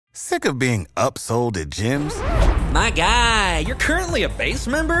Sick of being upsold at gyms? My guy, you're currently a base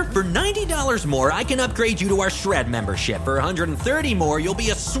member? For $90 more, I can upgrade you to our Shred membership. For $130 more, you'll be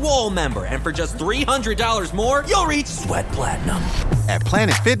a Swole member. And for just $300 more, you'll reach Sweat Platinum. At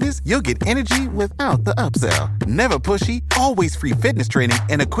Planet Fitness, you'll get energy without the upsell. Never pushy, always free fitness training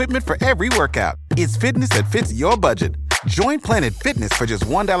and equipment for every workout. It's fitness that fits your budget. Join Planet Fitness for just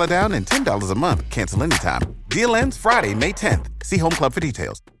 $1 down and $10 a month. Cancel anytime. Deal ends Friday, May 10th. See Home Club for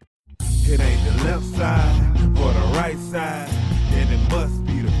details. It ain't the left side or the right side, then it must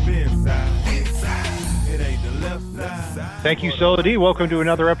be the fin side. It ain't the left side. Thank you, Solo D. Welcome to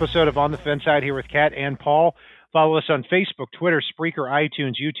another episode of On the Fin Side here with Kat and Paul. Follow us on Facebook, Twitter, Spreaker,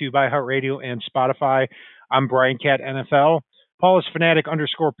 iTunes, YouTube, iHeartRadio, and Spotify. I'm Brian Cat NFL. Paul is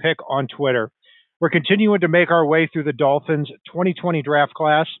Fanatic_Pick on Twitter. We're continuing to make our way through the Dolphins 2020 draft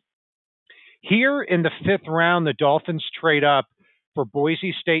class. Here in the fifth round, the Dolphins trade up for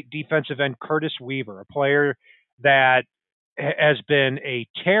Boise State defensive end Curtis Weaver, a player that has been a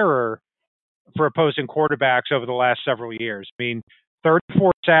terror for opposing quarterbacks over the last several years. I mean,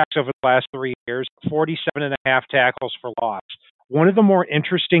 34 sacks over the last 3 years, 47.5 tackles for loss. One of the more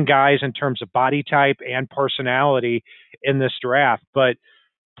interesting guys in terms of body type and personality in this draft. But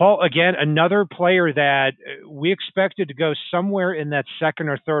Paul, again, another player that we expected to go somewhere in that second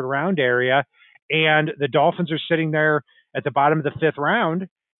or third round area, and the Dolphins are sitting there at the bottom of the fifth round,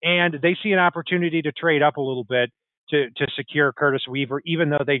 and they see an opportunity to trade up a little bit to secure Curtis Weaver, even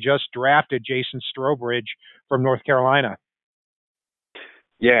though they just drafted Jason Strowbridge from North Carolina.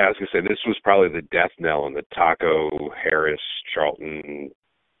 Yeah, I was going to say, this was probably the death knell in the Taco, Harris, Charlton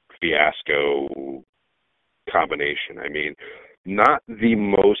fiasco combination. I mean, not the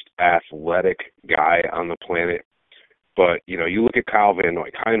most athletic guy on the planet, but, you know, you look at Kyle Van Noy.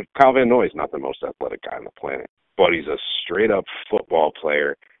 Kyle Van Noy is not the most athletic guy on the planet, but he's a straight-up football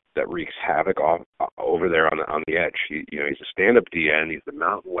player that wreaks havoc over there on the edge. He's a stand-up DN. He's the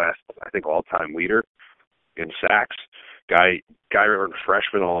Mountain West, I think, all-time leader in sacks. Guy earned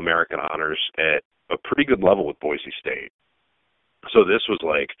freshman All-American honors at a pretty good level with Boise State. So this was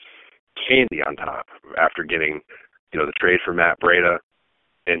like candy on top after getting, the trade for Matt Breida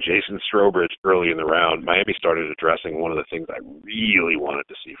and Jason Strowbridge early in the round. Miami started addressing one of the things I really wanted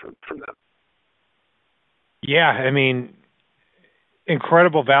to see from them. Yeah, I mean,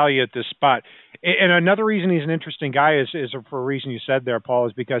 incredible value at this spot. And another reason he's an interesting guy is for a reason you said there, Paul,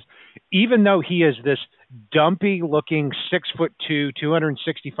 is because even though he is this dumpy-looking 6'2",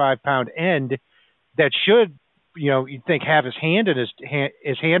 265-pound end that should, you'd think have his hand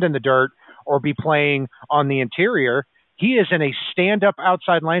in the dirt or be playing on the interior, he is in a stand-up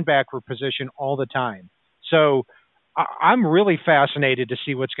outside linebacker position all the time. So I'm really fascinated to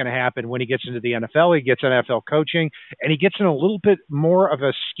see what's going to happen when he gets into the NFL. He gets NFL coaching, and he gets in a little bit more of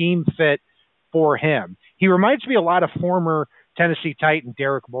a scheme fit for him. He reminds me a lot of former Tennessee Titan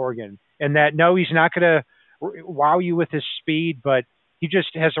Derek Morgan, in that, no, he's not going to wow you with his speed, but he just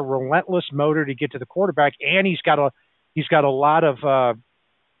has a relentless motor to get to the quarterback, and he's got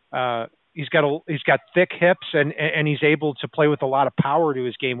thick hips, and he's able to play with a lot of power to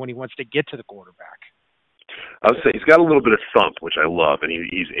his game when he wants to get to the quarterback. I would say he's got a little bit of thump, which I love, and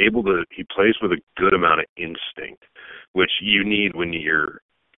he plays with a good amount of instinct, which you need when you're,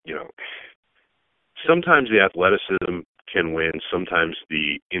 sometimes the athleticism can win, sometimes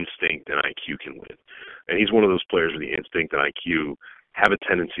the instinct and IQ can win. And he's one of those players where the instinct and IQ have a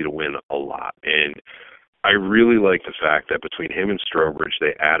tendency to win a lot. And I really like the fact that between him and Strowbridge,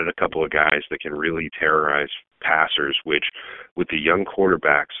 they added a couple of guys that can really terrorize passers, which with the young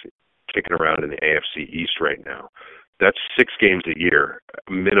quarterbacks kicking around in the AFC East right now, that's 6 games a year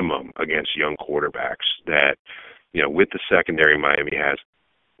minimum against young quarterbacks that, with the secondary Miami has,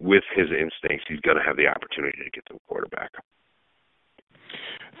 with his instincts, he's going to have the opportunity to get to the quarterback.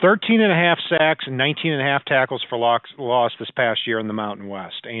 13.5 sacks and 19.5 tackles for loss this past year in the Mountain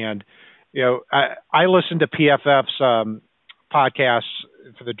West. And, I listened to PFF's podcasts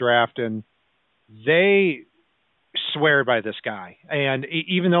for the draft, and they swear by this guy. And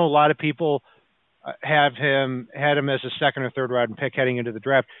even though a lot of people had him as a second or third round pick heading into the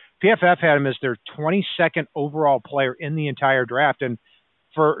draft, PFF had him as their 22nd overall player in the entire draft. And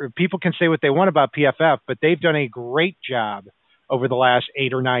for people can say what they want about PFF, but they've done a great job over the last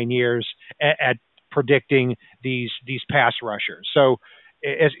 8 or 9 years at predicting these pass rushers. So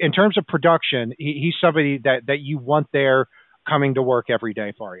in terms of production, he's somebody that you want there coming to work every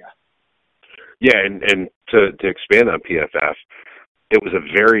day for you. Yeah, and to expand on PFF, it was a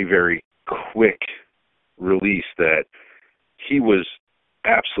very, very quick release that he was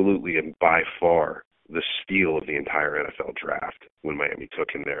absolutely and by far the steal of the entire NFL draft when Miami took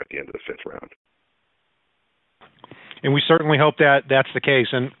him there at the end of the 5th round. And we certainly hope that that's the case.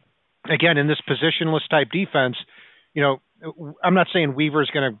 And again, in this positionless type defense, you know, I'm not saying Weaver's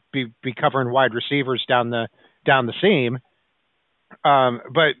going to be covering wide receivers down the seam,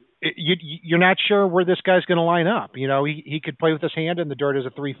 but you're not sure where this guy's going to line up. You know, he could play with his hand in the dirt as a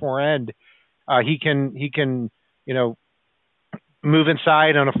 3-4 end. He can you know, move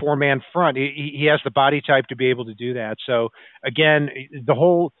inside on a 4-man front. He has the body type to be able to do that. So again, the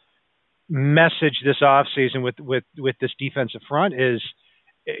whole message this offseason with this defensive front is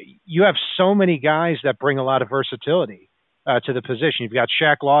you have so many guys that bring a lot of versatility to the position. You've got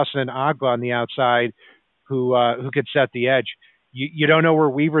Shaq Lawson and Agba on the outside who could set the edge. You don't know where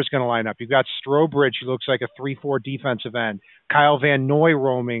Weaver's going to line up. You've got Strobridge, who looks like a 3-4 defensive end. Kyle Van Noy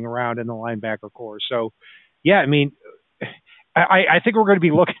roaming around in the linebacker corps. So, yeah, I mean, I think we're going to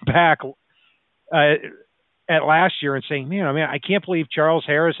be looking back at last year and saying, man, I can't believe Charles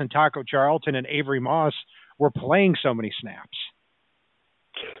Harris and Taco Charlton and Avery Moss were playing so many snaps.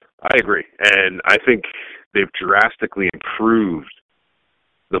 I agree. And I think they've drastically improved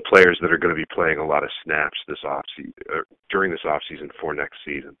the players that are going to be playing a lot of snaps this offseason, during this offseason for next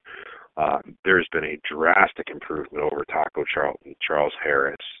season. There's been a drastic improvement over Taco Charlton, Charles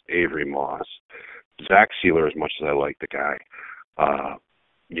Harris, Avery Moss, Zach Sealer, as much as I like the guy.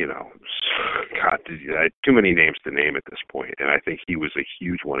 You know, God, too many names to name at this point, and I think he was a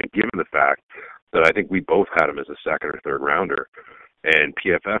huge one. And given the fact that I think we both had him as a 2nd or 3rd rounder, and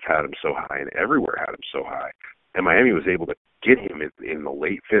PFF had him so high, and everywhere had him so high, and Miami was able to get him in the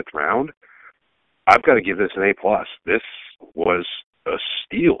late 5th round, I've got to give this an A+. This was a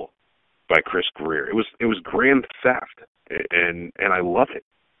steal by Chris Grier. It was grand theft, and I love it.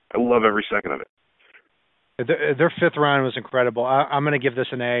 I love every second of it. Their 5th round was incredible. I'm going to give this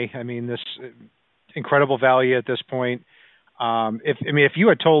an A. I mean, this incredible value at this point. If you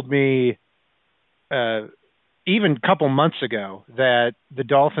had told me even a couple months ago that the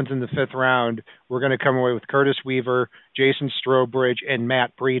Dolphins in the 5th round were going to come away with Curtis Weaver, Jason Strobridge, and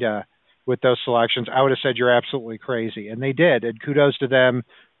Matt Breida with those selections, I would have said you're absolutely crazy. And they did, and kudos to them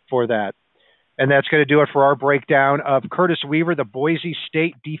for that. And that's going to do it for our breakdown of Curtis Weaver, the Boise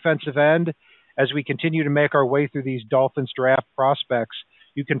State defensive end. As we continue to make our way through these Dolphins draft prospects,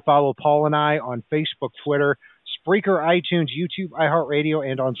 you can follow Paul and I on Facebook, Twitter, Spreaker, iTunes, YouTube, iHeartRadio,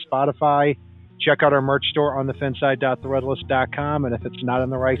 and on Spotify. Check out our merch store on thefinside.threadless.com. And if it's not on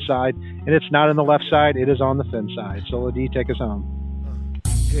the right side and it's not on the left side, it is on the fin side. So, Ladie, take us home.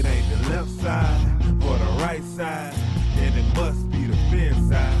 It ain't the left side or the right side, and it must be the fin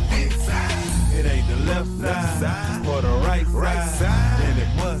side. Inside. It ain't the left side or the right side, and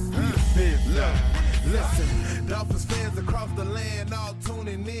it must be the fin side. Listen, Dolphins fans across the land all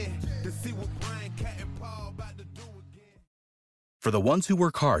tuning in to see what Brian, Cat, and Paul about to do again. For the ones who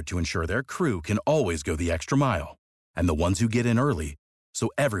work hard to ensure their crew can always go the extra mile, and the ones who get in early so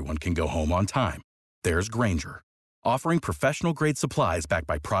everyone can go home on time, there's Grainger, offering professional-grade supplies backed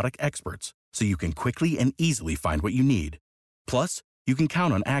by product experts so you can quickly and easily find what you need. Plus, you can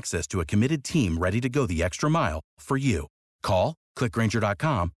count on access to a committed team ready to go the extra mile for you. Call, click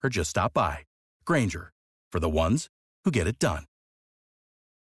Grainger.com, or just stop by. Grainger, for the ones who get it done.